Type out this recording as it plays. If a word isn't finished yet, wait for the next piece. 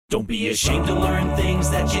Don't be ashamed to learn things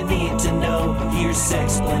that you need to know. Here's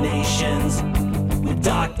Sexplanations with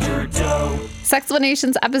Dr. Doe.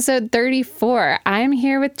 Sexplanations episode 34. I'm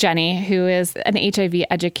here with Jenny, who is an HIV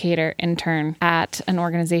educator intern at an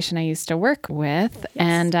organization I used to work with.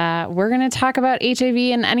 Yes. And we're going to talk about HIV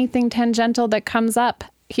and anything tangential that comes up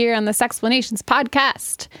here on the Sexplanations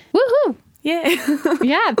podcast. Woohoo! Yay.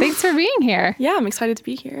 Yeah, thanks for being here. Yeah, I'm excited to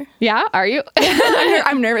be here. Yeah, are you?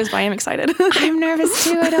 I'm nervous, but I am excited. I'm nervous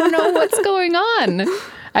too. I don't know what's going on.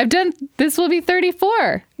 This will be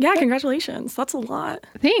 34. Yeah, congratulations. That's a lot.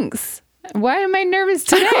 Thanks. Why am I nervous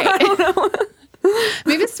today? I don't know.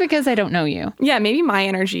 Maybe it's because I don't know you. Yeah, maybe my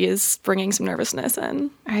energy is bringing some nervousness in.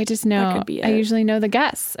 I just know. That could be it. I usually know the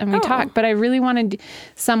guests and we talk, but I really wanted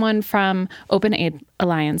someone from Open Aid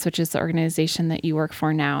Alliance, which is the organization that you work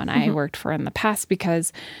for now and I worked for in the past,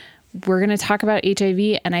 because we're going to talk about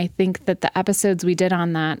HIV. And I think that the episodes we did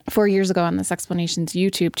on that 4 years ago on the Sexplanations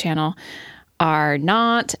YouTube channel are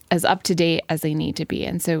not as up to date as they need to be.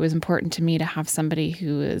 And so it was important to me to have somebody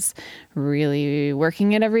who is really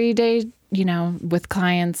working it every day, you know, with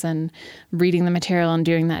clients and reading the material and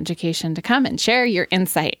doing the education to come and share your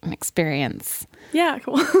insight and experience. Yeah,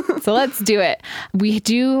 cool. So let's do it. We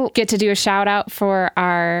do get to do a shout out for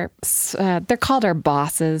our, they're called our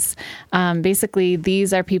bosses. Basically,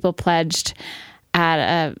 these are people pledged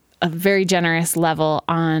at a very generous level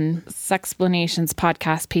on Sexplanations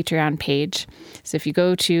podcast Patreon page. So if you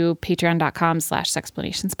go to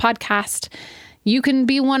patreon.com/Sexplanations podcast, you can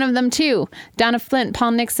be one of them too. Donna Flint,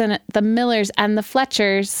 Paul Nixon, the Millers, and the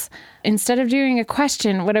Fletchers. Instead of doing a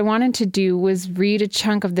question, what I wanted to do was read a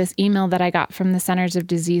chunk of this email that I got from the Centers of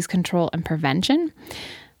Disease Control and Prevention,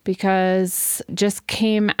 because just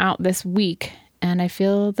came out this week. And I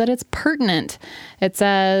feel that it's pertinent. It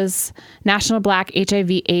says, National Black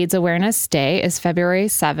HIV/AIDS Awareness Day is February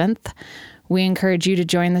 7th. We encourage you to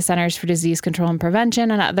join the Centers for Disease Control and Prevention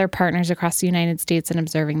and other partners across the United States in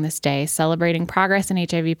observing this day, celebrating progress in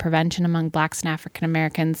HIV prevention among Blacks and African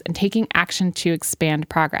Americans, and taking action to expand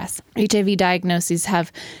progress. HIV diagnoses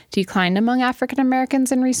have declined among African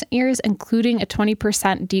Americans in recent years, including a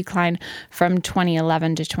 20% decline from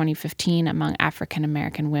 2011 to 2015 among African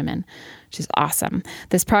American women, which is awesome.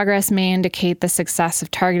 This progress may indicate the success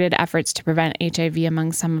of targeted efforts to prevent HIV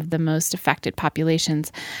among some of the most affected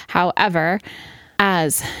populations. However,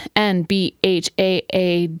 as NBHAAD's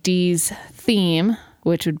theme,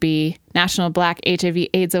 which would be National Black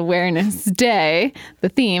HIV/AIDS Awareness Day, the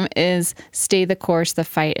theme is "Stay the course, the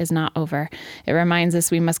fight is not over." It reminds us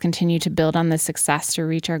we must continue to build on this success to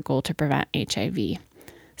reach our goal to prevent HIV.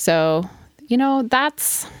 So, you know,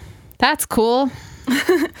 that's cool.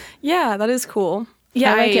 Yeah, that is cool.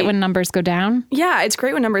 Yeah, I like it when numbers go down. Yeah, it's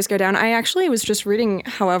great when numbers go down. I actually was just reading,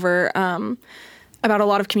 however, about a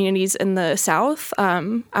lot of communities in the South,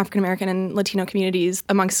 African-American and Latino communities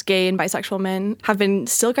amongst gay and bisexual men have been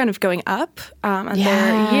still kind of going up.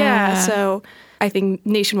 So I think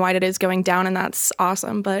nationwide it is going down, and that's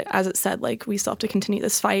awesome. But as it said, like, we still have to continue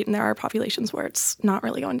this fight, and there are populations where it's not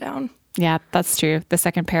really going down. Yeah, that's true. The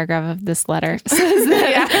second paragraph of this letter says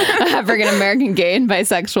that African-American gay and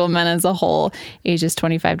bisexual men as a whole, ages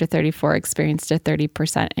 25 to 34, experienced a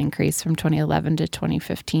 30% increase from 2011 to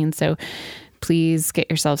 2015. So please get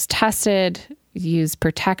yourselves tested, use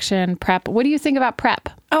protection, PrEP. What do you think about PrEP?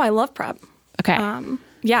 Oh, I love PrEP. Okay. Cool.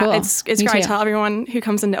 It's Me great. I too. tell everyone who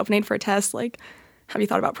comes into Open Aid for a test, like, have you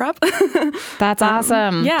thought about PrEP? That's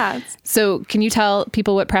awesome. Yeah. So can you tell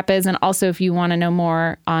people what PrEP is? And also, if you want to know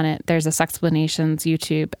more on it, there's a Sexplanations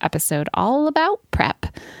YouTube episode all about PrEP.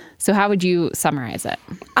 So how would you summarize it?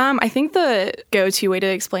 I think the go-to way to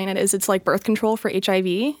explain it is it's like birth control for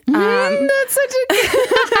HIV. That's such a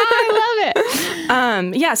I love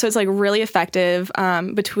it. So it's like really effective,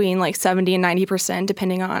 between like 70 and 90%,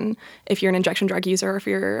 depending on if you're an injection drug user or if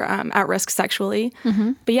you're at risk sexually.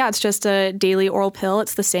 But yeah, it's just a daily oral pill.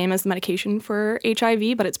 It's the same as the medication for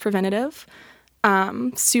HIV, but it's preventative.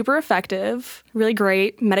 Super effective, really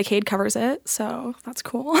great. Medicaid covers it, so that's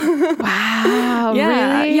cool. Wow,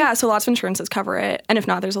 Yeah, really? yeah. So lots of insurances cover it, and if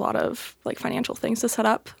not, there's a lot of like financial things to set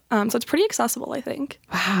up. So it's pretty accessible, I think.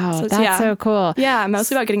 Wow, So it's- that's so cool. Yeah,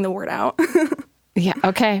 mostly about getting the word out. Yeah.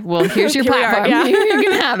 Okay. Well, here's your Here we are, platform. yeah. You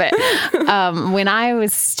can have it. When I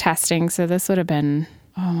was testing, so this would have been,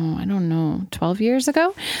 12 years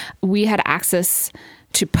ago, we had access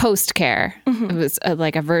to post care. It was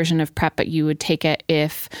like a version of PrEP, but you would take it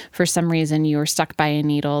if for some reason you were stuck by a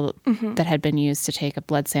needle that had been used to take a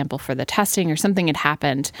blood sample for the testing, or something had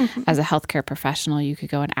happened as a healthcare professional, you could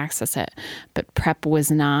go and access it. But PrEP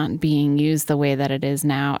was not being used the way that it is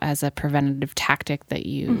now as a preventative tactic that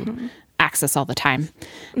you access all the time.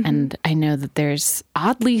 And I know that there's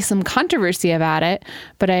oddly some controversy about it,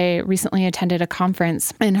 but I recently attended a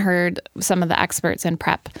conference and heard some of the experts in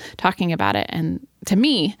PrEP talking about it. And to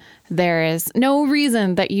me, there is no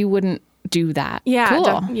reason that you wouldn't do that. Yeah.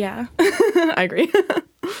 Cool. Yeah. I agree.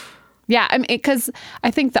 Yeah, I mean, because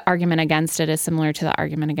I think the argument against it is similar to the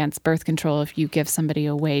argument against birth control. If you give somebody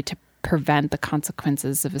a way to prevent the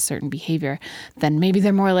consequences of a certain behavior, then maybe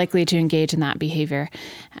they're more likely to engage in that behavior.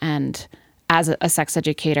 And as a sex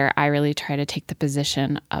educator, I really try to take the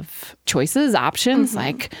position of choices, options,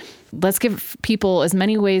 like let's give people as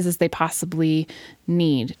many ways as they possibly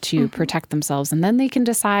need to protect themselves. And then they can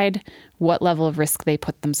decide what level of risk they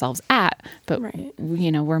put themselves at. But,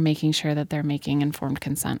 we're making sure that they're making informed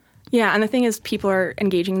consent. Yeah, and the thing is, people are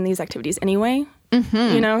engaging in these activities anyway.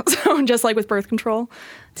 So just like with birth control.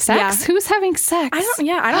 Sex? Yeah. Who's having sex? I don't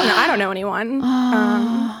know. I don't know anyone.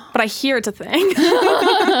 But I hear it's a thing.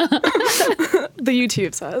 The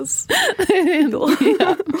YouTube says.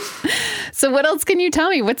 So what else can you tell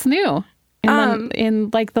me? What's new in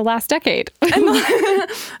like the last decade?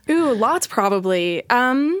 Ooh, lots probably.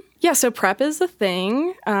 Yeah, so PrEP is the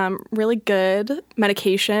thing. Really good.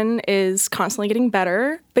 Medication is constantly getting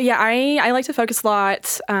better. But yeah, I like to focus a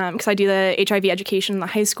lot because I do the HIV education in the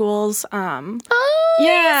high schools.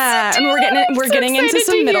 Yeah, and we're getting into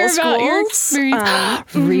some middle schools.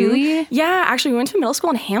 Really? Yeah, actually, we went to a middle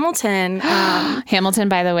school in Hamilton. Hamilton,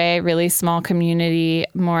 by the way, really small community,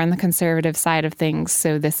 more on the conservative side of things.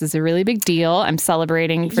 So this is a really big deal. I'm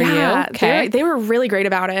celebrating for you. Okay. They were really great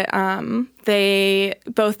about it.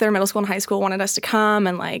 Both their middle school and high school wanted us to come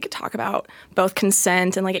and like talk about both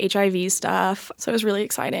consent and like HIV stuff. So it was really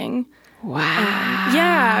exciting. Wow.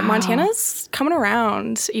 Yeah, Montana's coming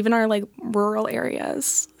around, even our like rural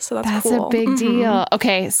areas. So that's cool. That's a big deal.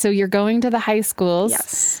 Okay, so you're going to the high schools.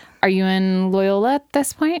 Yes. Are you in Loyola at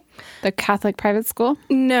this point? The Catholic private school?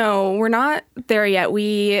 No, we're not there yet.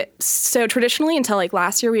 So traditionally until like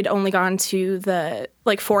last year, we'd only gone to the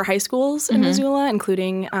like 4 high schools in Missoula,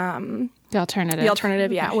 including The alternative. The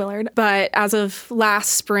alternative, yeah, Willard. But as of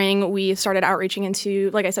last spring, we started outreaching into,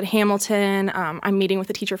 like I said, Hamilton. I'm meeting with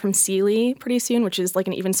a teacher from Sealy pretty soon, which is like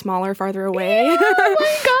an even smaller, farther away. Oh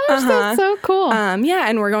my gosh, that's so cool. Yeah,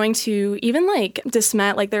 and we're going to even like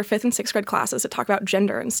DeSmet, like their 5th and 6th grade classes to talk about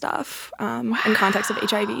gender and stuff in context of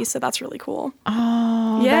HIV. So that's really cool.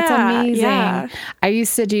 Oh, yeah, that's amazing. Yeah. I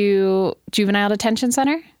used to do juvenile detention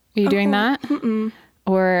center. Are you doing that? Mm-mm.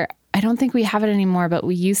 Or I don't think we have it anymore, but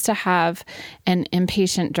we used to have an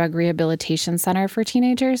inpatient drug rehabilitation center for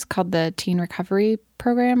teenagers called the Teen Recovery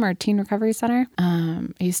Program or Teen Recovery Center. I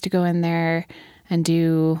used to go in there and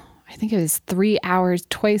do, I think it was 3 hours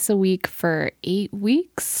twice a week for 8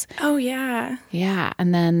 weeks. Oh, yeah. Yeah.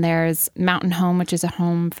 And then there's Mountain Home, which is a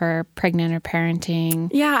home for pregnant or parenting.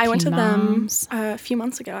 Yeah, I went to moms. them a few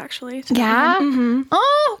months ago, actually. Yeah? Mm-hmm.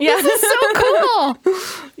 Oh, yeah. This is so cool.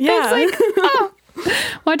 Yeah. It's like, oh.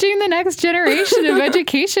 Watching the next generation of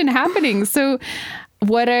education happening. So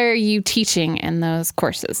what are you teaching in those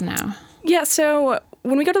courses now? Yeah, so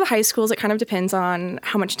when we go to the high schools, it kind of depends on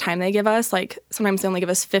how much time they give us. Like sometimes they only give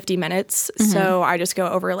us 50 minutes. So I just go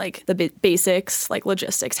over like the basics, like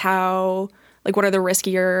logistics, what are the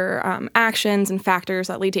riskier actions and factors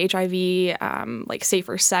that lead to HIV, like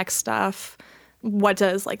safer sex stuff. What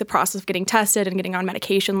does like the process of getting tested and getting on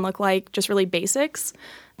medication look like? Just really basics.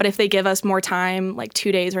 But if they give us more time, like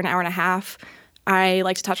 2 days or an hour and a half, I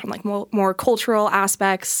like to touch on like more cultural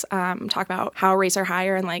aspects, talk about how rates are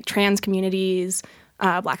higher in like trans communities,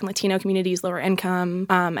 Black and Latino communities, lower income,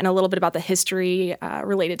 and a little bit about the history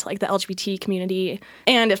related to like the LGBT community.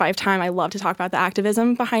 And if I have time, I love to talk about the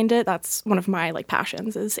activism behind it. That's one of my like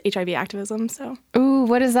passions is HIV activism. So, ooh,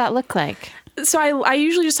 what does that look like? So I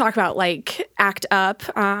usually just talk about like ACT UP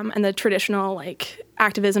and the traditional like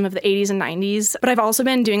activism of the 80s and 90s. But I've also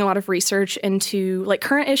been doing a lot of research into like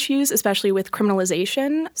current issues, especially with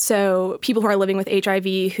criminalization. So people who are living with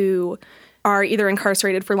HIV who are either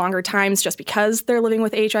incarcerated for longer times just because they're living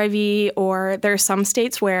with HIV, or there are some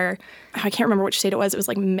states where, I can't remember which state it was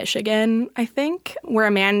like Michigan, I think, where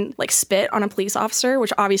a man like spit on a police officer,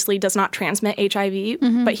 which obviously does not transmit HIV,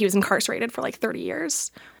 but he was incarcerated for like 30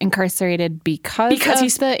 years. Incarcerated because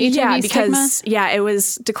of the HIV stigma? Yeah, it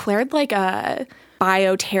was declared like a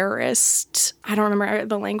bioterrorist. I don't remember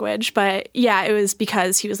the language, but yeah, it was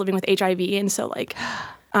because he was living with HIV. And so like,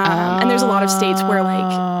 and there's a lot of states where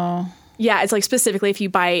like, yeah, it's like specifically if you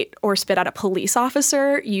bite or spit at a police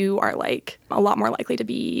officer, you are like a lot more likely to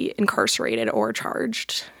be incarcerated or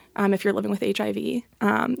charged if you're living with HIV.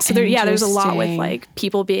 So there's a lot with like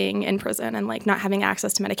people being in prison and like not having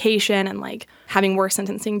access to medication and like having worse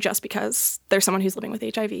sentencing just because there's someone who's living with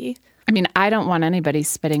HIV. I mean, I don't want anybody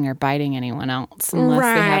spitting or biting anyone else unless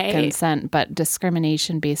they have consent, but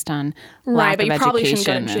discrimination based on lack of education. Right, but you probably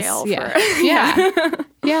shouldn't go to jail for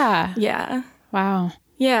Yeah. Wow.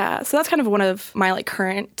 Yeah, so that's kind of one of my like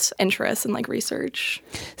current interests in like research.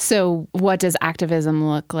 So what does activism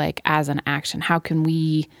look like as an action? How can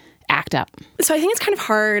we act up? So I think it's kind of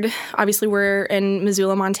hard. Obviously, we're in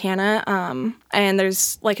Missoula, Montana, and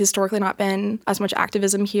there's like historically not been as much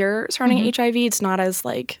activism here surrounding HIV. It's not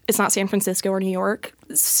San Francisco or New York.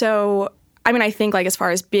 So, I mean, I think like as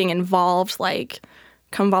far as being involved, like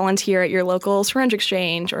come volunteer at your local syringe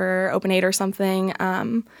exchange or Open Aid or something.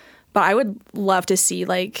 But I would love to see,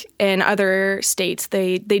 like, in other states,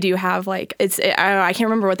 they do have, like, I don't know, I can't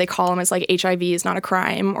remember what they call them. It's like HIV is not a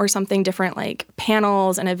crime or something different, like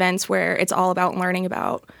panels and events where it's all about learning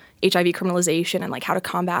about HIV criminalization and, like, how to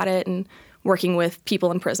combat it and working with people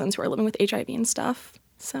in prisons who are living with HIV and stuff.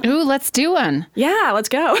 So. Ooh, let's do one. Yeah, let's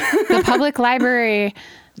go. The public library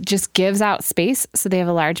just gives out space. So they have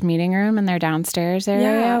a large meeting room in their downstairs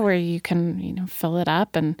area where you can, fill it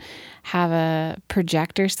up and have a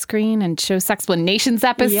projector screen and show Sexplanations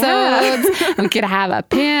episodes. Yeah. We could have a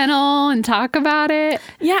panel and talk about it.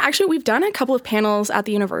 Yeah, actually, we've done a couple of panels at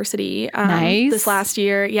the university this last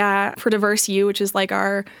year. Yeah, for Diverse U, which is like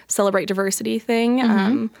our Celebrate Diversity thing.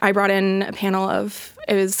 I brought in a panel of,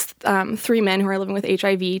 it was 3 men who are living with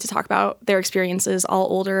HIV to talk about their experiences, all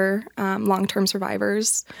older, long-term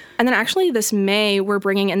survivors. And then actually this May, we're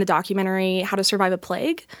bringing in the documentary How to Survive a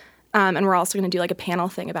Plague. And we're also going to do like a panel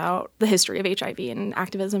thing about the history of HIV and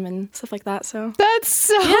activism and stuff like that. So that's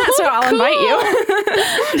so so I'll invite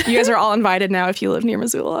you. You guys are all invited now if you live near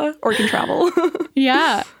Missoula or can travel.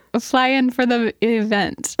 Yeah, fly in for the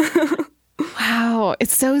event. Wow,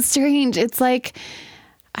 it's so strange. It's like,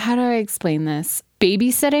 how do I explain this?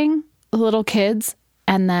 Babysitting little kids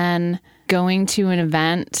and then going to an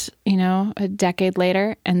event, a decade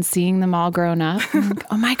later and seeing them all grown up. Like,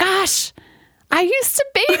 oh my gosh, I used to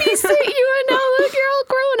babysit you and now look, you're all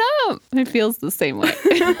grown up. It feels the same way.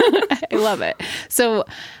 I love it. So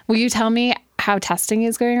will you tell me how testing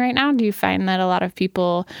is going right now? Do you find that a lot of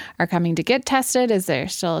people are coming to get tested? Is there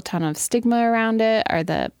still a ton of stigma around it? Are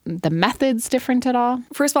the methods different at all?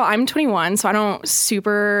 First of all, I'm 21, so I don't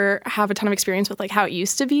super have a ton of experience with like how it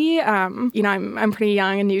used to be. I'm pretty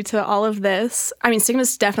young and new to all of this. I mean, stigma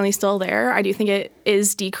is definitely still there. I do think it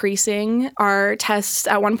is decreasing. Our tests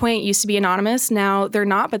at one point used to be anonymous. Now they're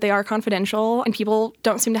not, but they are confidential, and people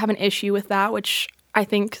don't seem to have an issue with that, which I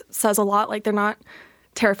think says a lot. Like they're not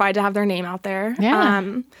terrified to have their name out there. Yeah.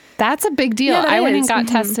 That's a big deal. I went and got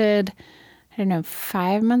tested,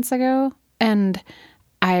 5 months ago. And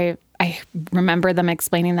I remember them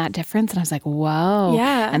explaining that difference. And I was like, whoa.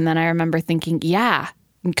 Yeah. And then I remember thinking,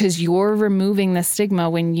 because you're removing the stigma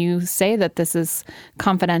when you say that this is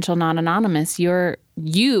confidential, not anonymous.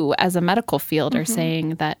 You as a medical field are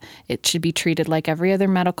saying that it should be treated like every other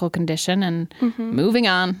medical condition and moving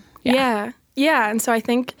on. Yeah. And so I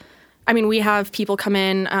think, we have people come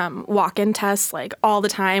in, walk-in tests like all the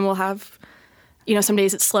time. We'll have, some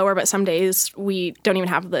days it's slower, but some days we don't even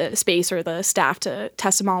have the space or the staff to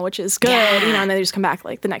test them all, which is good, and then they just come back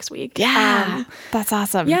like the next week. Yeah, that's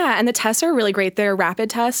awesome. Yeah, and the tests are really great. They're rapid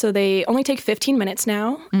tests, so they only take 15 minutes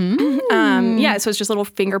now. So it's just a little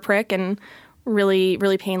finger prick and really,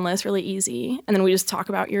 really painless, really easy. And then we just talk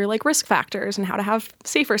about your like risk factors and how to have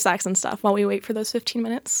safer sex and stuff while we wait for those 15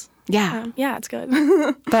 minutes. Yeah. It's good.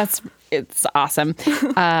 It's awesome.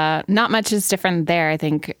 Not much is different there. I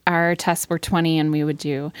think our tests were 20 and we would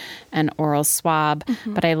do an oral swab.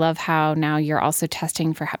 But I love how now you're also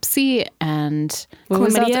testing for Hep C and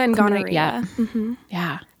chlamydia and gonorrhea.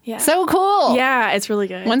 Yeah. Yeah. So cool. Yeah, it's really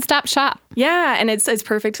good. One-stop shop. Yeah, and it's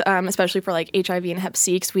perfect, especially for like HIV and Hep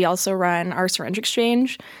C, because we also run our syringe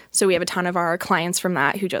exchange. So we have a ton of our clients from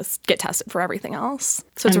that who just get tested for everything else.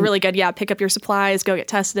 So it's a really good, pick up your supplies, go get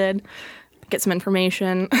tested, get some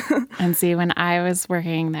information. And see, when I was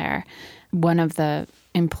working there, one of the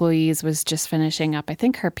employees was just finishing up, I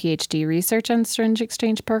think, her PhD research on syringe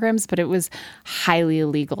exchange programs, but it was highly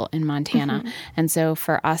illegal in Montana. And so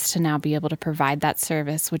for us to now be able to provide that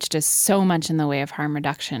service, which does so much in the way of harm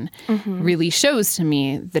reduction, really shows to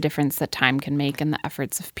me the difference that time can make and the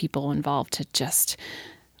efforts of people involved to just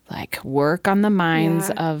like work on the minds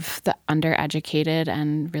of the undereducated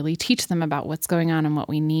and really teach them about what's going on and what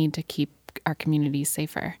we need to keep our communities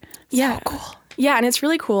safer. So cool. Yeah, and it's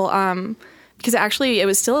really cool. Because actually, it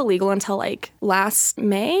was still illegal until like last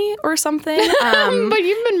May or something. But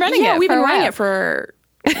you've been running it. We've been running it for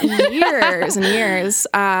years and years.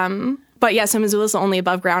 But yeah, so Missoula's the only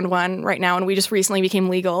above ground one right now, and we just recently became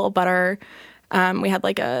legal. But we had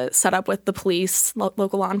like a setup with the police,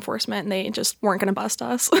 local law enforcement, and they just weren't going to bust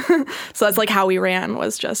us. So that's like how we ran,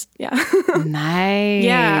 was just, Nice.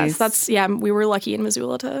 Yeah, so we were lucky in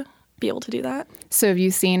Missoula to be able to do that. So have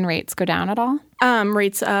you seen rates go down at all?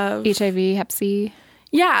 Rates of HIV, Hep C?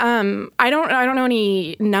 Yeah, I don't know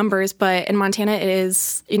any numbers, but in Montana it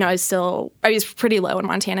is, it's pretty low in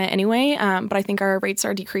Montana anyway. But I think our rates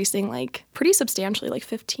are decreasing like pretty substantially, like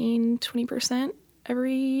 15, 20%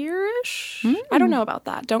 every year-ish. I don't know about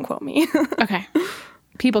that. Don't quote me. Okay.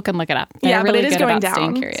 People can look it up. They're really but it is good going about down.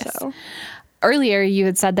 Staying curious. So. Earlier, you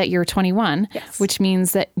had said that you're 21, yes. which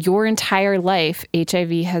means that your entire life,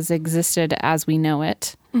 HIV has existed as we know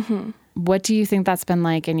it. Mm-hmm. What do you think that's been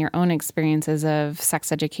like in your own experiences of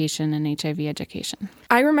sex education and HIV education?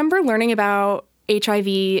 I remember learning about HIV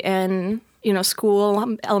in,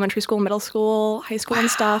 school, elementary school, middle school, high school, and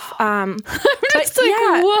stuff. It's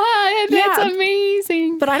like, what? That's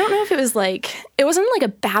amazing. But I don't know if it was it wasn't like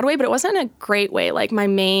a bad way, but it wasn't a great way. Like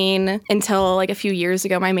until like a few years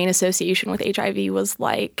ago, my main association with HIV was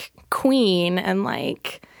like Queen and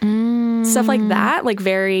like stuff like that.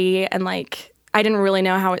 I didn't really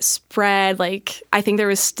know how it spread. Like, I think there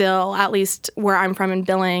was still, at least where I'm from in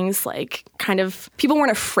Billings, like kind of people weren't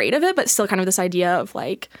afraid of it, but still kind of this idea of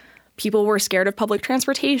like people were scared of public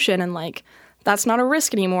transportation and like that's not a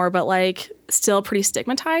risk anymore, but like still pretty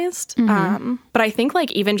stigmatized. Mm-hmm. But I think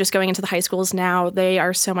like even just going into the high schools now, they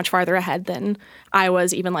are so much farther ahead than I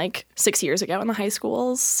was even like 6 years ago in the high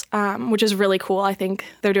schools, which is really cool. I think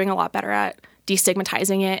they're doing a lot better at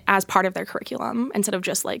destigmatizing it as part of their curriculum instead of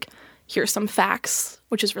just like, here's some facts,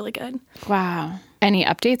 which is really good. Wow. Any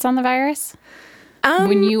updates on the virus?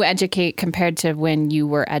 When you educate compared to when you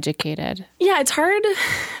were educated? Yeah, it's hard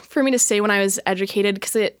for me to say when I was educated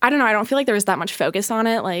because I don't feel like there was that much focus on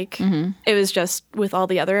it. Like it was just with all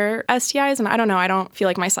the other STIs. And I don't know, I don't feel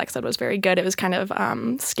like my sex ed was very good. It was kind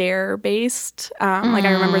of scare based. Like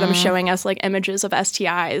I remember them showing us like images of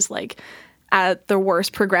STIs, like at the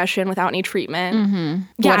worst progression without any treatment. Mm-hmm.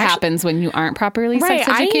 Yeah, what happens when you aren't properly sex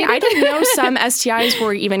educated? I didn't know some STIs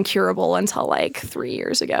were even curable until like 3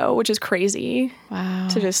 years ago, which is crazy. Wow.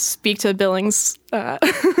 To just speak to Billings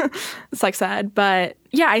sex ed. But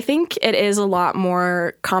yeah, I think it is a lot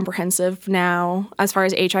more comprehensive now as far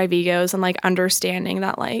as HIV goes and like understanding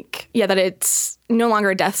that that it's no longer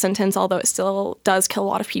a death sentence, although it still does kill a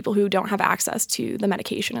lot of people who don't have access to the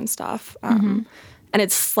medication and stuff. And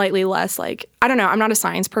it's slightly less like, I don't know, I'm not a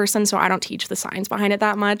science person, so I don't teach the science behind it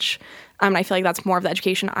that much. And I feel like that's more of the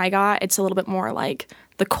education I got. It's a little bit more like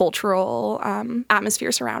the cultural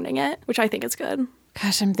atmosphere surrounding it, which I think is good.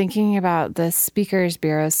 Gosh, I'm thinking about the Speakers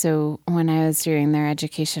Bureau. So when I was doing their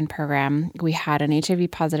education program, we had an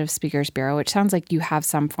HIV positive Speakers Bureau, which sounds like you have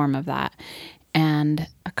some form of that. And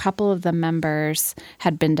a couple of the members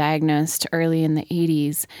had been diagnosed early in the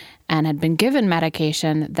 80s and had been given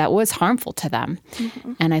medication that was harmful to them.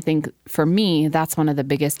 Mm-hmm. And I think for me, that's one of the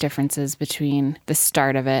biggest differences between the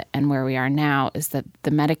start of it and where we are now is that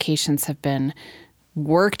the medications have been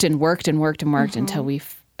worked mm-hmm. until we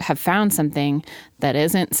have found something that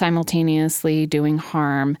isn't simultaneously doing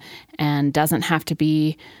harm and doesn't have to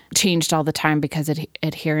be changed all the time because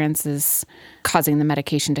adherence is causing the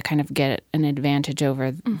medication to kind of get an advantage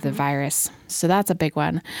over mm-hmm. the virus. So that's a big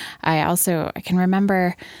one. I can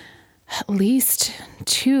remember at least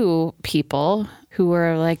 2 people who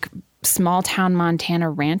were like small town Montana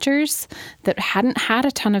ranchers that hadn't had a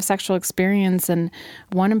ton of sexual experience. And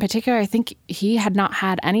one in particular, I think he had not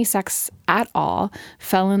had any sex at all,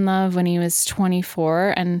 fell in love when he was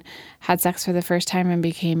 24 and had sex for the first time and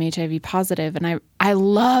became HIV positive. And I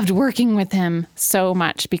loved working with him so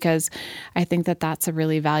much because I think that that's a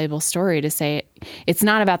really valuable story to say. It's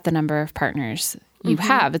not about the number of partners you mm-hmm.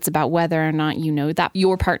 have. It's about whether or not you know that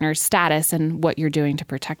your partner's status and what you're doing to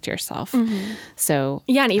protect yourself. Mm-hmm. So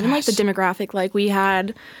yeah, and even like the demographic, like we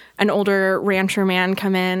had an older rancher man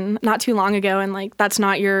come in not too long ago, and like that's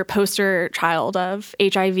not your poster child of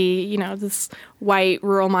HIV, this white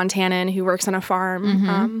rural Montanan who works on a farm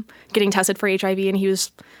mm-hmm. Getting tested for HIV, and he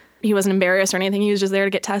wasn't embarrassed or anything. He was just there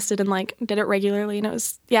to get tested and like did it regularly. And it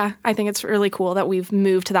was, I think it's really cool that we've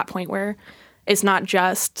moved to that point where it's not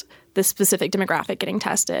just the specific demographic getting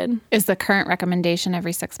tested. Is the current recommendation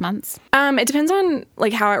every 6 months? It depends on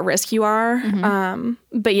like how at risk you are. Mm-hmm.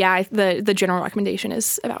 But yeah, the general recommendation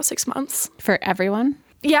is about 6 months. For everyone?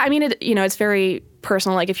 Yeah, I mean, it's very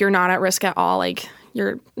personal. Like if you're not at risk at all, like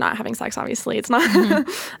you're not having sex, obviously. It's not. Mm-hmm.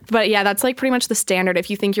 But yeah, that's like pretty much the standard. If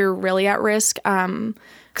you think you're really at risk,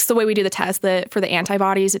 Because the way we do the test, for the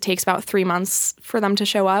antibodies, it takes about 3 months for them to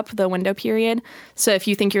show up, the window period. So if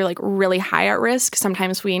you think you're like really high at risk,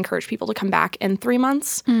 sometimes we encourage people to come back in 3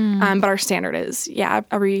 months. But our standard is,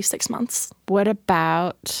 every 6 months. What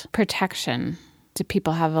about protection? Do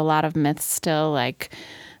people have a lot of myths still? Like,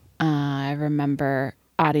 I remember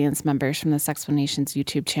audience members from the Sexplanations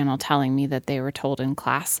YouTube channel telling me that they were told in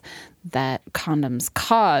class that condoms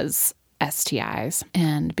cause STIs,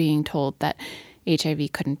 and being told that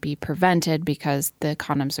HIV couldn't be prevented because the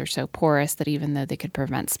condoms are so porous that even though they could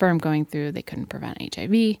prevent sperm going through, they couldn't prevent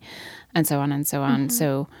HIV, and so on and so on.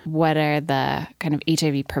 So what are the kind of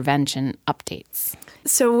HIV prevention updates?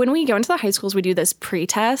 So when we go into the high schools, we do this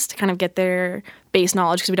pre-test to kind of get their base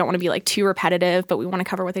knowledge, because we don't want to be like too repetitive, but we want to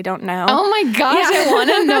cover what they don't know. Oh my gosh, I want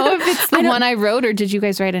to know if it's the one I wrote, or did you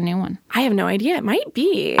guys write a new one? I have no idea. It might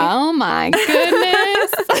be. Oh my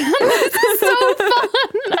goodness. This is so fun.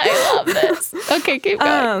 I love this. Okay, keep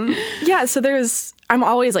going. So I'm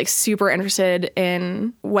always like super interested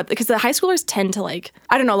in because the high schoolers tend to like,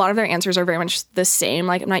 I don't know, a lot of their answers are very much the same.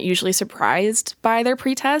 Like I'm not usually surprised by their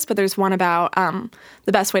pretest, but there's one about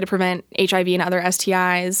the best way to prevent HIV and other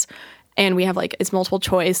STIs. And we have like, it's multiple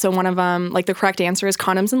choice. So one of them, like the correct answer is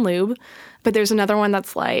condoms and lube. But there's another one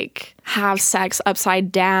that's like have sex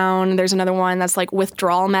upside down. There's another one that's like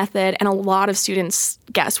withdrawal method. And a lot of students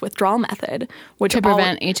guess withdrawal method. Which to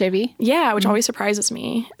prevent HIV? Yeah, which always surprises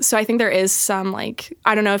me. So I think there is some like,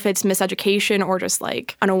 I don't know if it's miseducation or just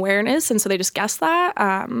like unawareness. And so they just guess that.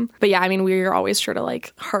 But yeah, I mean, we're always sure to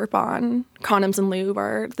like harp on condoms and lube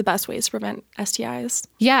are the best ways to prevent STIs.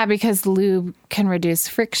 Yeah, because lube can reduce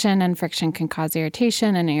friction, and friction can cause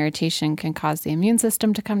irritation, and irritation can cause the immune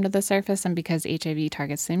system to come to the surface. And because HIV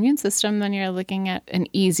targets the immune system, then you're looking at an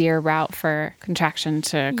easier route for contraction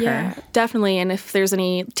to occur. Yeah, definitely. And if there's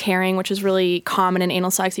any tearing, which is really common in anal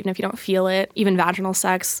sex, even if you don't feel it, even vaginal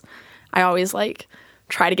sex, I always like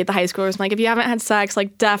try to get the high schoolers, I'm like, if you haven't had sex,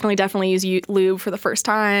 like definitely use lube for the first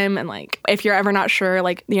time. And like, if you're ever not sure,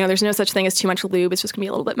 like, you know, there's no such thing as too much lube. It's just gonna be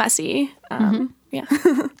a little bit messy. Yeah.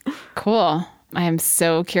 Cool. I am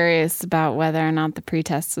so curious about whether or not the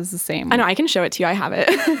pretest is the same. I know, I can show it to you. I have it.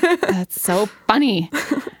 That's so funny.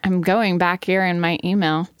 I'm going back here in my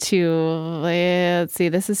email to, let's see,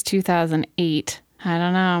 this is 2008. I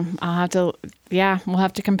don't know. We'll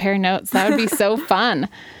have to compare notes. That would be so fun.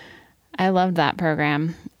 I loved that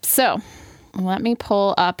program. So let me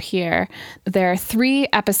pull up here. There are 3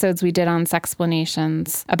 episodes we did on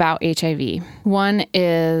Sexplanations about HIV. One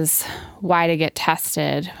is why to get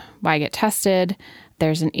tested. Why get tested.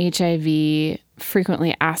 There's an HIV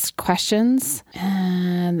frequently asked questions.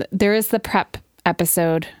 And there is the PrEP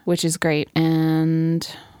episode, which is great. And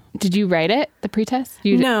did you write it, the pretest?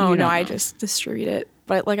 No, I just distribute it.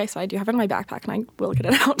 But like I said, I do have it in my backpack, and I will get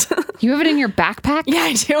it out. You have it in your backpack? Yeah,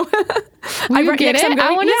 I do. Will you get it?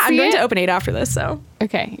 I want to see it. I'm going it. to open it after this, so.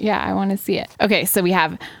 Okay, yeah, I want to see it. Okay, so we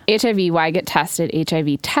have HIV, why get tested,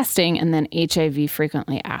 HIV testing, and then HIV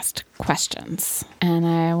frequently asked questions. And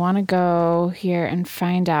I want to go here and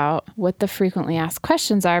find out what the frequently asked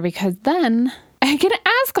questions are, because then I can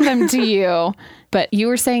ask them to you. But you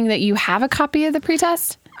were saying that you have a copy of the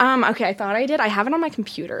pretest? Okay, I thought I did. I have it on my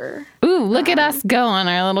computer. Ooh, look at us go on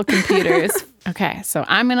our little computers. Okay, so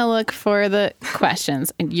I'm going to look for the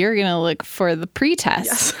questions, and you're going to look for the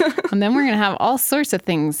pretest. Yes. And then we're going to have all sorts of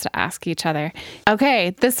things to ask each other.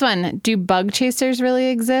 Okay, this one. Do bug chasers really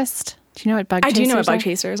exist? Do you know what bug chasers are? I do know what bug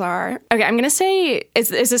chasers are. Okay, I'm going to say, is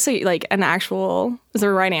this like an actual, is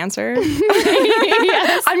there a right answer?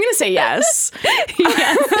 Yes. I'm going to say yes.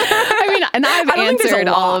 Yes. I mean, and I've answered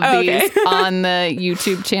all of these on the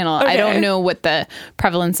YouTube channel. Okay. I don't know what the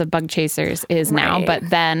prevalence of bug chasers is now, but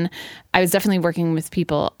then I was definitely working with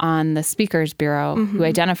people on the Speakers Bureau who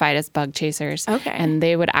identified as bug chasers. Okay. And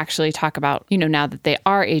they would actually talk about, you know, now that they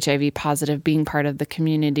are HIV positive, being part of the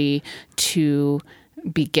community to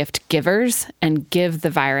be gift givers and give the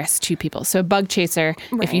virus to people. So a bug chaser,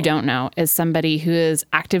 if you don't know, is somebody who is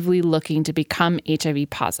actively looking to become HIV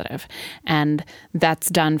positive. And that's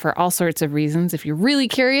done for all sorts of reasons. If you're really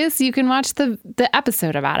curious, you can watch the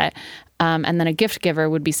episode about it. And then a gift giver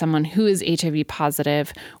would be someone who is HIV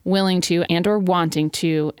positive, willing to and or wanting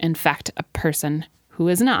to infect a person who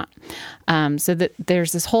is not. So that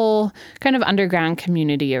there's this whole kind of underground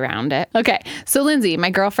community around it. Okay, so Lindsay, my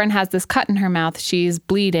girlfriend has this cut in her mouth. She's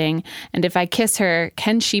bleeding. And if I kiss her,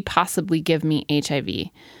 can she possibly give me HIV?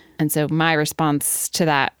 And so my response to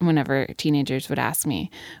that, whenever teenagers would ask me,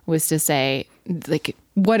 was to say, like,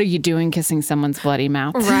 what are you doing kissing someone's bloody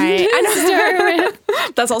mouth? Right. I know.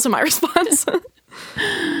 That's also my response.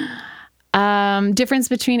 Difference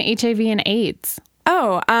between HIV and AIDS.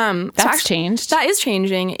 Oh, That's changed. That is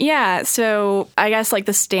changing. Yeah. So I guess like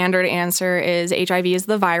the standard answer is HIV is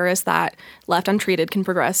the virus that left untreated can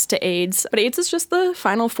progress to AIDS. But AIDS is just the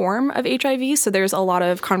final form of HIV. So there's a lot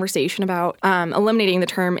of conversation about eliminating the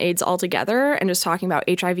term AIDS altogether and just talking about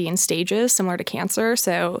HIV in stages similar to cancer.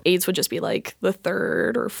 So AIDS would just be like the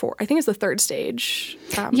third or fourth. I think it's the third stage.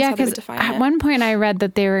 Yeah, because at one point I read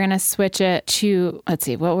that they were going to switch it to, let's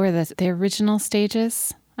see, what were the original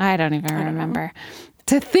stages? I don't even remember.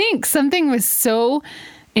 To think something was so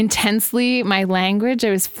intensely my language, I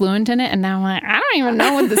was fluent in it, and now I'm like, I don't even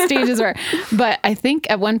know what the stages were. But I think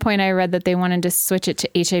at one point I read that they wanted to switch it to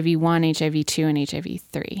HIV-1, HIV-2, and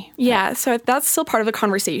HIV-3. Yeah, so that's still part of the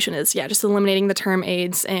conversation is, just eliminating the term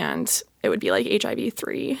AIDS, and it would be like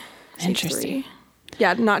HIV-3. Interesting.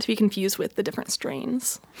 Yeah, not to be confused with the different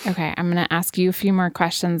strains. Okay, I'm going to ask you a few more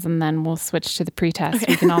questions, and then we'll switch to the pretest.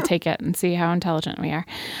 Okay. We can all take it and see how intelligent we are.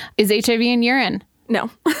 Is HIV in urine? No.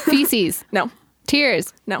 Feces? No.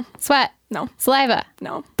 Tears? No. Sweat? No. Saliva?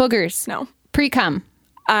 No. Boogers? No. Pre-cum?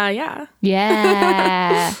 Yeah.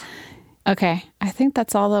 Yeah. Okay, I think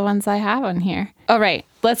that's all the ones I have on here. All right,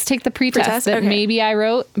 let's take the pretest that maybe I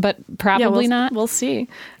wrote, but probably not. We'll see.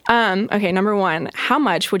 Okay, number 1. How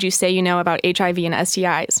much would you say you know about HIV and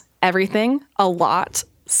STIs? Everything, a lot,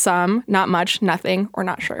 some, not much, nothing, or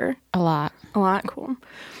not sure? A lot. A lot, cool.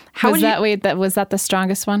 Was that the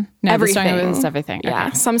strongest one? No, everything. The strongest was everything. Yeah,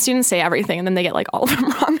 okay. Some students say everything, and then they get like all of them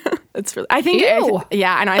wrong. It's really, I think, Ew.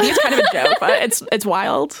 Yeah, I know. I think it's kind of a joke, but it's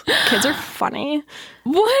wild. Kids are funny.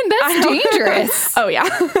 What? That's dangerous. Oh, yeah.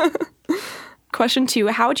 Question 2,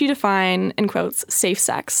 how would you define, in quotes, safe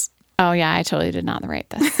sex? Oh, yeah, I totally did not write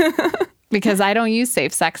this. Because I don't use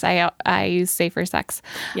safe sex. I use safer sex.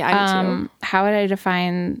 Yeah, I do too. How would I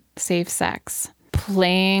define safe sex?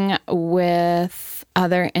 Playing with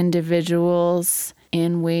other individuals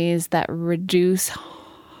in ways that reduce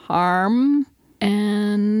harm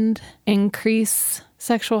and increase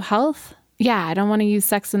sexual health. Yeah, I don't want to use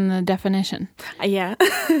sex in the definition. Yeah.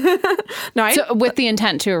 So with the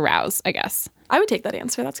intent to arouse, I guess. I would take that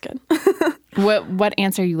answer. That's good. What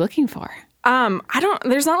answer are you looking for?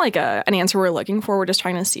 There's not like an answer we're looking for. We're just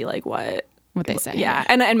trying to see like what they say. Yeah.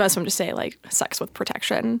 And most of them just say like sex with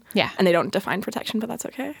protection. Yeah. And they don't define protection, but that's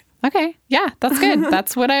okay. Okay. Yeah, that's good.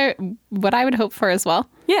 That's what I would hope for as well.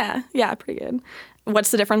 Yeah. Yeah, pretty good.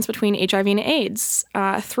 What's the difference between HIV and AIDS?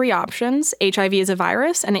 3 options. HIV is a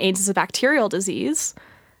virus and AIDS is a bacterial disease.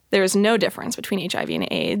 There is no difference between HIV and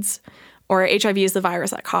AIDS. Or HIV is the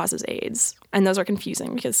virus that causes AIDS. And those are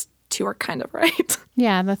confusing because 2 are kind of right.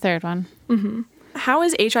 Yeah, the third one. Mm-hmm. How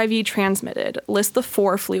is HIV transmitted? List the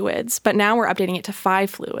 4 fluids, but now we're updating it to 5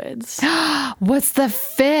 fluids. What's the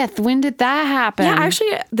 5th? When did that happen? Yeah,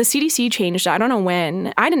 actually, the CDC changed it. I don't know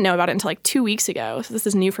when. I didn't know about it until like 2 weeks ago, so this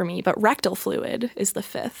is new for me. But rectal fluid is the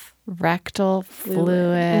 5th. Rectal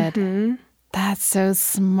fluid. Mm-hmm. That's so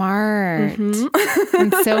smart. Mm-hmm.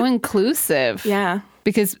 And so inclusive. Yeah.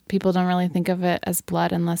 Because people don't really think of it as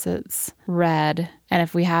blood unless it's red. And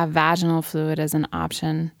if we have vaginal fluid as an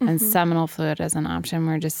option and seminal fluid as an option,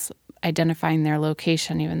 we're just identifying their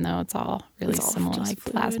location, even though it's all really similar, like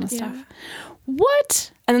fluid, plasma stuff.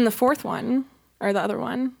 What? And then the 4th one, or the other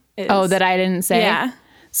one, is... Oh, that I didn't say? Yeah.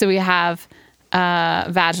 So we have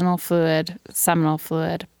vaginal fluid, seminal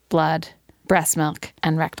fluid, blood, breast milk,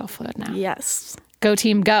 and rectal fluid now. Yes. Go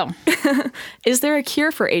team, go. Is there a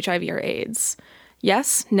cure for HIV or AIDS?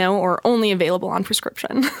 Yes, no, or only available on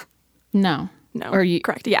prescription? No. No. Or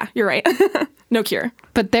correct. Yeah, you're right. No cure.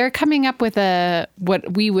 But they're coming up with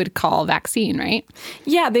what we would call vaccine, right?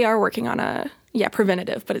 Yeah, they are working on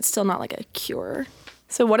preventative, but it's still not like a cure.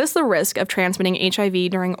 So what is the risk of transmitting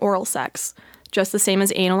HIV during oral sex? Just the same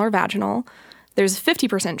as anal or vaginal. There's a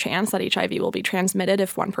 50% chance that HIV will be transmitted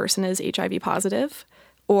if one person is HIV positive.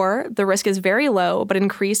 Or the risk is very low, but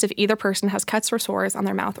increased if either person has cuts or sores on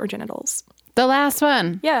their mouth or genitals. The last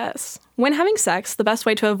one. Yes. When having sex, the best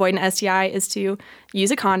way to avoid an STI is to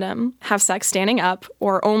use a condom, have sex standing up,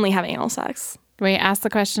 or only have anal sex. Wait, ask the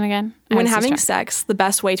question again. When having sex, the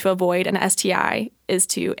best way to avoid an STI is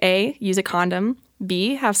to A, use a condom,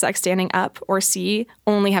 B, have sex standing up, or C,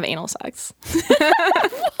 only have anal sex.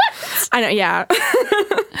 What? I know, yeah.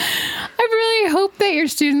 I really hope that your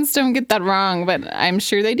students don't get that wrong, but I'm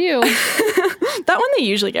sure they do. That one they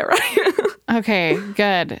usually get right. Okay,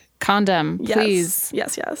 good. Condom, please.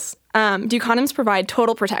 Yes. Do condoms provide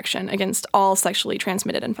total protection against all sexually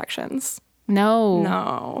transmitted infections?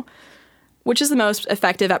 No. Which is the most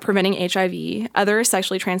effective at preventing HIV, other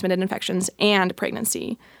sexually transmitted infections, and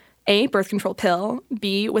pregnancy? A, birth control pill,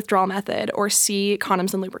 B, withdrawal method, or C,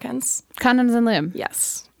 condoms and lubricants? Condoms and lube.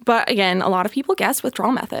 Yes. But again, a lot of people guess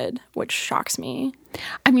withdrawal method, which shocks me.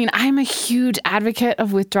 I mean, I'm a huge advocate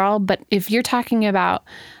of withdrawal, but if you're talking about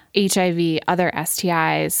HIV, other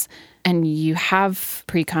STIs, and you have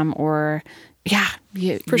pre-cum or,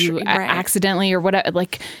 you right. accidentally or whatever,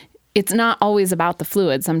 like, it's not always about the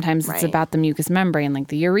fluid. Sometimes it's about the mucous membrane, like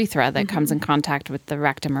the urethra that comes in contact with the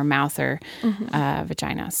rectum or mouth or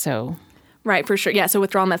vagina. So, right, for sure. Yeah, so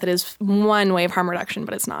withdrawal method is one way of harm reduction,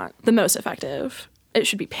 but it's not the most effective. It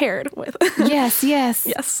should be paired with. Yes.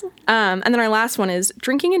 Yes. And then our last one is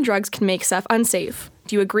drinking and drugs can make stuff unsafe.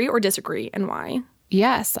 Do you agree or disagree, and why?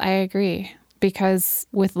 Yes, I agree. Because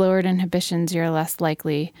with lowered inhibitions, you're less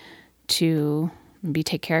likely to maybe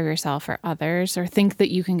take care of yourself or others, or think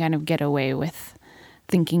that you can kind of get away with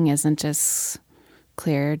thinking isn't as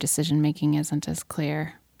clear, decision-making isn't as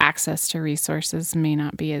clear. Access to resources may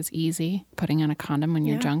not be as easy. Putting on a condom when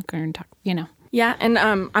you're drunk or, Yeah, and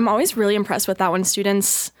I'm always really impressed with that when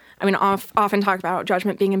students, often talk about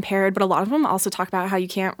judgment being impaired, but a lot of them also talk about how you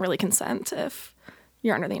can't really consent if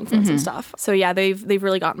you're under the influence and stuff. So yeah, they've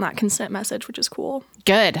really gotten that consent message, which is cool.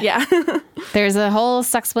 Good. Yeah. There's a whole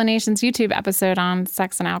Sexplanations YouTube episode on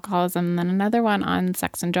sex and alcoholism, and then another one on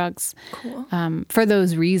sex and drugs. Cool. For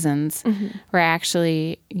those reasons, where I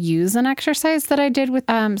actually use an exercise that I did with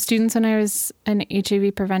students when I was an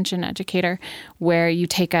HIV prevention educator, where you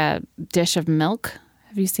take a dish of milk.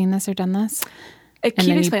 Have you seen this or done this? Can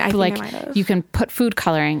you explain? I think I might have. You can put food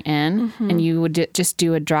coloring in, and you would just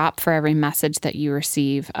do a drop for every message that you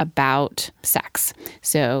receive about sex.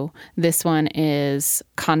 So this one is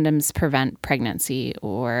condoms prevent pregnancy,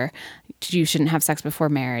 or you shouldn't have sex before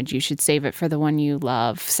marriage. You should save it for the one you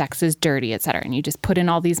love. Sex is dirty, etc. And you just put in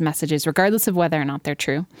all these messages, regardless of whether or not they're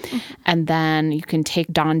true. And then you can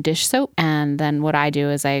take Dawn dish soap, and then what I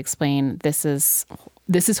do is I explain this is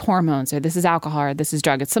hormones, or this is alcohol, or this is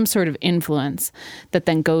drug. It's some sort of influence that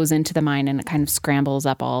then goes into the mind and it kind of scrambles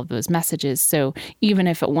up all of those messages. So even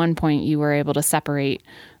if at one point you were able to separate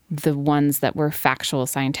the ones that were factual,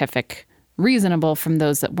 scientific, reasonable from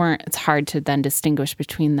those that weren't, it's hard to then distinguish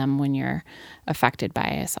between them when you're affected by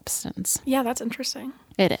a substance. Yeah, that's interesting.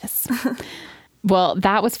 It is. Well,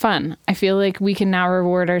 that was fun. I feel like we can now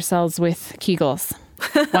reward ourselves with Kegels.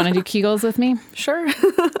 Want to do Kegels with me? Sure.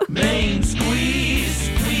 Main squeeze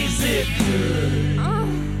it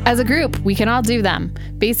good. As a group, we can all do them.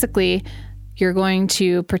 Basically, you're going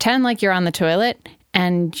to pretend like you're on the toilet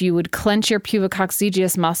and you would clench your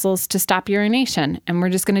pubococcygeus muscles to stop urination. And we're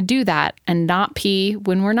just going to do that and not pee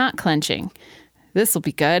when we're not clenching. This will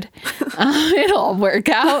be good. It'll all work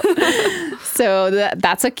out. So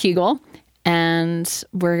that's a Kegel. And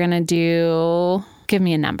we're going to do, give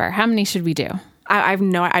me a number. How many should we do? I've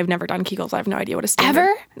never done Kegels. I have no idea what a standard.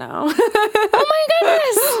 Ever? No. Oh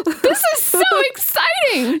my goodness. This is so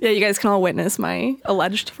exciting. Yeah, you guys can all witness my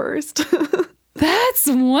alleged first. That's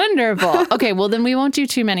wonderful. Okay, well then we won't do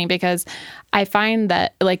too many, because I find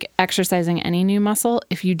that like exercising any new muscle,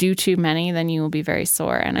 if you do too many, then you will be very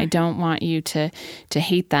sore, and I don't want you to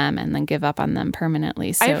hate them and then give up on them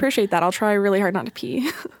permanently. So I appreciate that. I'll try really hard not to pee.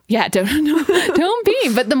 yeah, don't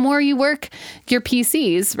pee. But the more you work your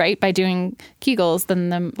PCs, right, by doing Kegels, then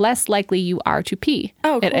the less likely you are to pee.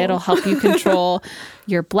 Oh, cool. It'll help you control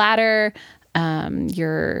your bladder,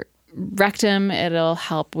 your rectum. It'll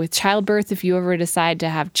help with childbirth if you ever decide to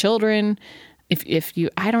have children. If you,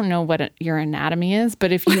 I don't know what your anatomy is,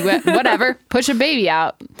 but if you, whatever, push a baby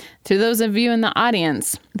out, to those of you in the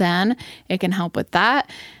audience, then it can help with that.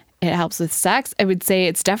 It helps with sex. I would say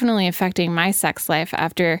it's definitely affecting my sex life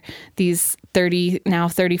after these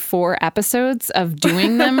 34 episodes of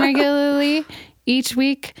doing them regularly each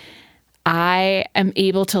week. I am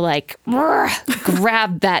able to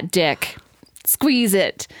grab that dick, squeeze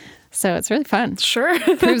it. So it's really fun. Sure.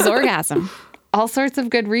 Proves orgasm. All sorts of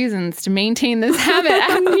good reasons to maintain this habit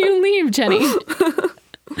after you leave, Jenny.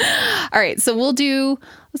 All right, so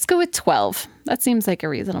let's go with 12. That seems like a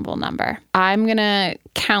reasonable number. I'm going to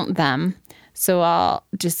count them. So I'll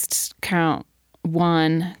just count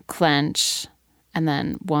 1, clench, and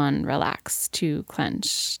then 1, relax, 2,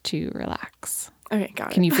 clench, 2, relax. Okay,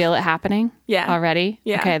 got it. Can you feel it happening? Yeah. Already?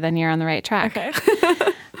 Yeah. Okay, then you're on the right track. Okay.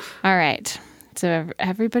 All right. So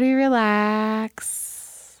everybody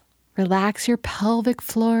relax. Relax your pelvic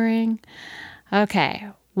flooring. Okay.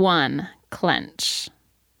 1, clench.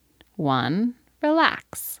 1,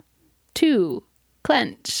 relax. 2,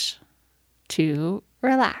 clench. 2,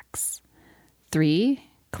 relax. 3,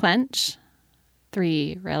 clench.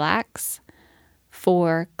 3, relax.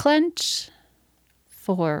 4, clench.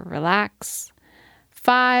 4, relax.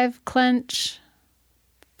 5, clench.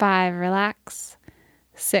 5, relax.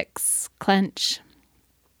 6, clench.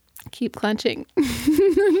 keep clenching.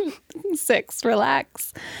 6,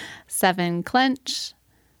 relax. 7, clench.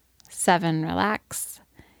 7, relax.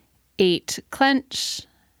 8, clench.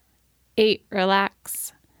 8,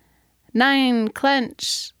 relax. 9,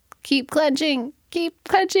 clench. Keep clenching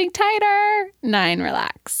tighter. 9,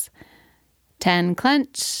 relax. 10,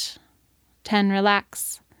 clench. 10,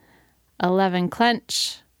 relax. 11,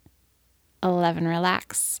 clench. 11,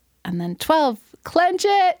 relax. And then 12, clench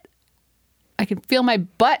it. I can feel my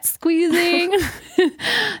butt squeezing.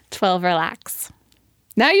 12, relax.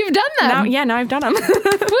 Now you've done them. Now I've done them.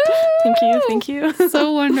 Thank you.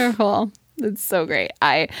 So wonderful. It's so great.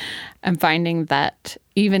 I am finding that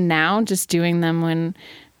even now, just doing them when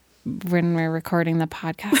we're recording the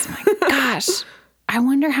podcast, I'm like, gosh, I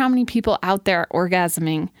wonder how many people out there are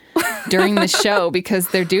orgasming during the show because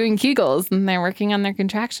they're doing Kegels and they're working on their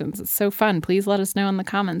contractions. It's so fun. Please let us know in the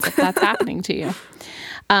comments if that's happening to you.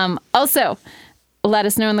 Also, let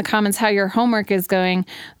us know in the comments how your homework is going.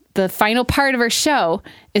 The final part of our show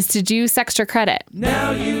is to do Sextra Credit.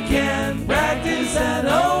 Now you can practice at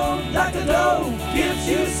home. Dr. Doe gives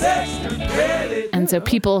you Sextra Credit. And so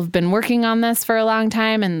people have been working on this for a long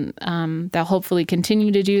time, and they'll hopefully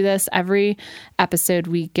continue to do this. Every episode,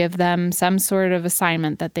 we give them some sort of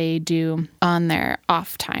assignment that they do on their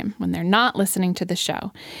off time when they're not listening to the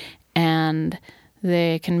show. And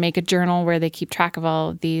they can make a journal where they keep track of all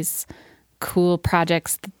of these cool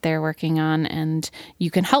projects that they're working on, and you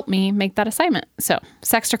can help me make that assignment. So,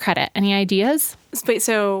 Sextra Credit. Any ideas? Wait,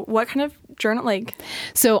 so what kind of journal?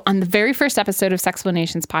 So on the very first episode of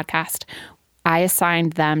Sexplanations podcast, I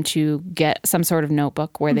assigned them to get some sort of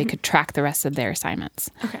notebook where they could track the rest of their assignments.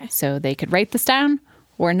 Okay. So they could write this down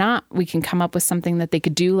or not. We can come up with something that they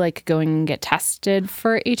could do, like going and get tested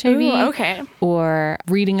for HIV. Ooh, okay. Or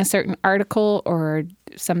reading a certain article or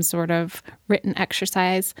some sort of written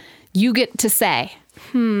exercise. You get to say.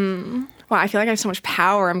 Wow, I feel like I have so much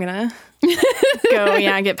power. I'm going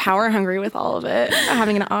to get power hungry with all of it,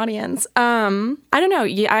 having an audience. I don't know.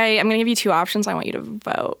 I'm going to give you 2 options. I want you to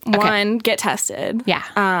vote. Okay. 1, get tested.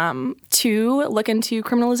 Yeah. 2, look into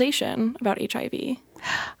criminalization about HIV.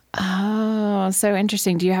 Oh, so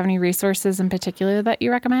interesting. Do you have any resources in particular that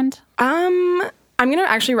you recommend? I'm going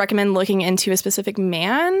to actually recommend looking into a specific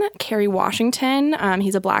man, Kerry Washington.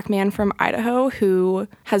 He's a Black man from Idaho who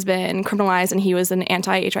has been criminalized, and he was an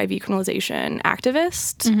anti-HIV criminalization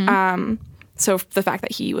activist. So the fact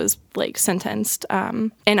that he was sentenced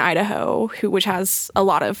in Idaho, which has a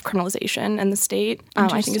lot of criminalization in the state,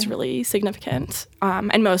 I think is really significant.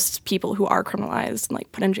 And most people who are criminalized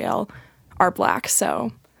and put in jail are Black.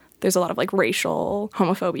 So there's a lot of racial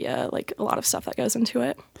homophobia, a lot of stuff that goes into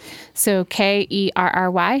it. So Kerry?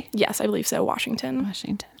 Yes, I believe so. Washington.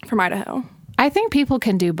 From Idaho. I think people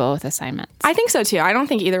can do both assignments. I think so too. I don't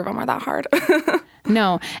think either of them are that hard.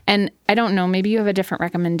 No. And I don't know, maybe you have a different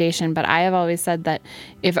recommendation, but I have always said that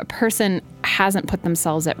if a person hasn't put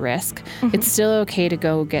themselves at risk, it's still okay to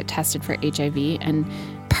go get tested for HIV. And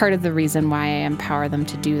part of the reason why I empower them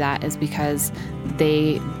to do that is because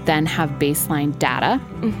they then have baseline data.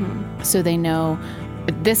 So they know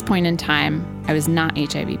at this point in time, I was not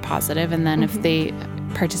HIV positive. And then if they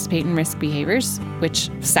participate in risk behaviors, which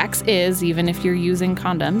sex is, even if you're using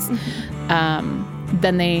condoms,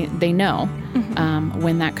 then they know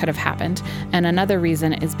when that could have happened. And another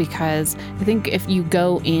reason is because I think if you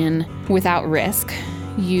go in without risk,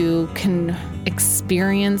 you can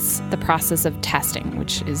experience the process of testing,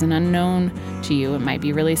 which is an unknown to you. It might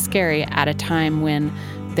be really scary at a time when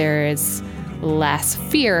there is less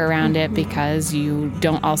fear around it because you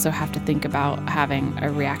don't also have to think about having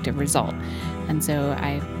a reactive result. And so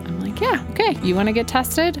I'm like, yeah, okay, you want to get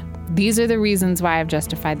tested? These are the reasons why I've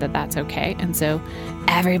justified that that's okay. And so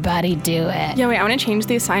everybody do it. Yeah, wait, I want to change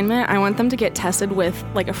the assignment. I want them to get tested with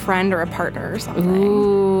a friend or a partner or something.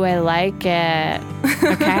 Ooh, I like it.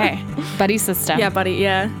 Okay. Buddy system. Yeah, buddy,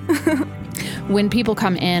 yeah. When people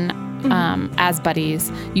come in as buddies,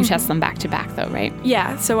 you test them back to back though, right?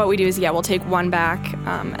 Yeah, so what we do is, we'll take one back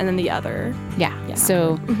and then the other. Yeah.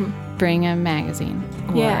 So bring a magazine.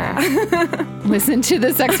 Or listen to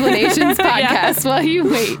this Sexplanations podcast while you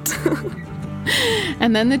wait.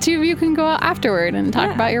 And then the 2 of you can go out afterward and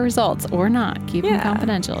talk about your results or not. Keep them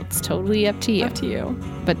confidential. It's totally up to you. Up to you.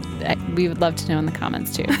 But we would love to know in the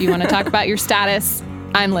comments too. If you want to talk about your status,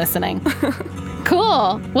 I'm listening.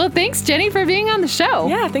 Cool. Well, thanks, Jenny, for being on the show.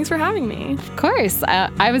 Yeah, thanks for having me. Of course.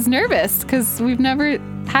 I was nervous because we've never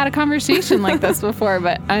had a conversation like this before,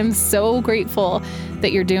 but I'm so grateful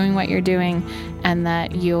that you're doing what you're doing and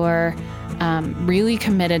that you're really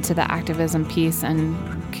committed to the activism piece and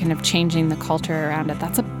kind of changing the culture around it.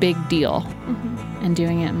 That's a big deal. And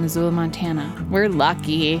doing it in Missoula, Montana. We're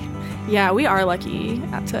lucky. Yeah, we are lucky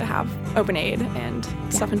to have Open Aid and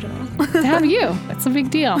stuff in general. To have you. That's a big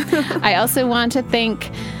deal. I also want to thank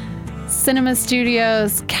Cinema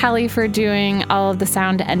Studios, Kelly for doing all of the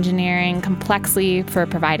sound engineering, Complexly for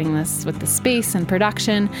providing this with the space and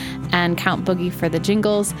production, and Count Boogie for the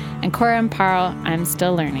jingles, and Cora Amparo, I'm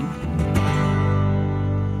still learning.